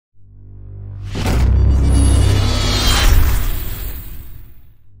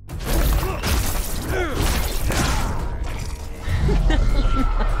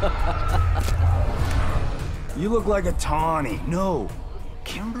look like a Tawny. No.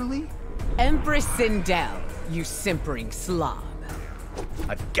 Kimberly? Empress Sindel, you simpering slob.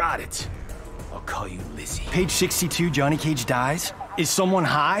 I've got it. I'll call you Lizzie. Page 62, Johnny Cage dies? Is someone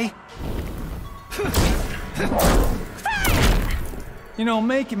high? You know,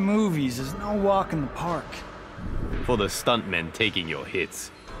 making movies is no walk in the park. For the stuntmen taking your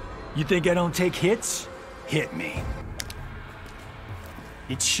hits. You think I don't take hits? Hit me.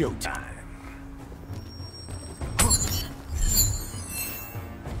 It's showtime.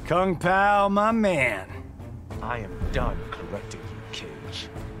 Kung Pao, my man. I am done correcting you, Cage.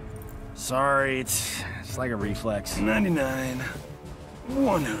 Sorry, it's like a reflex. 99,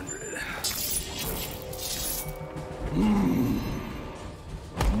 100.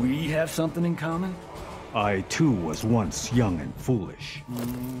 We have something in common? I too was once young and foolish.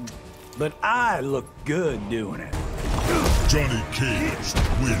 But I look good doing it. Johnny Cage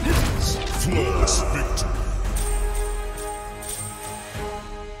wins. Flawless victory.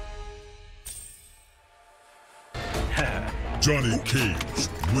 Johnny Cage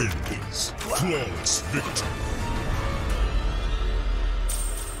wins. Flawless victory.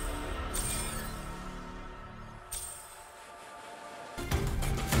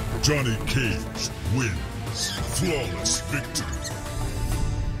 Johnny Cage wins. Flawless victory.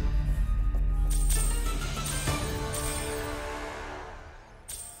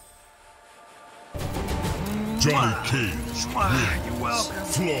 Johnny Cage wins. You're welcome.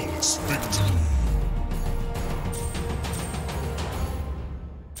 Flawless victory.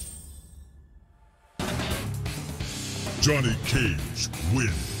 Johnny Cage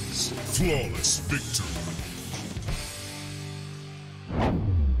wins. Flawless victory.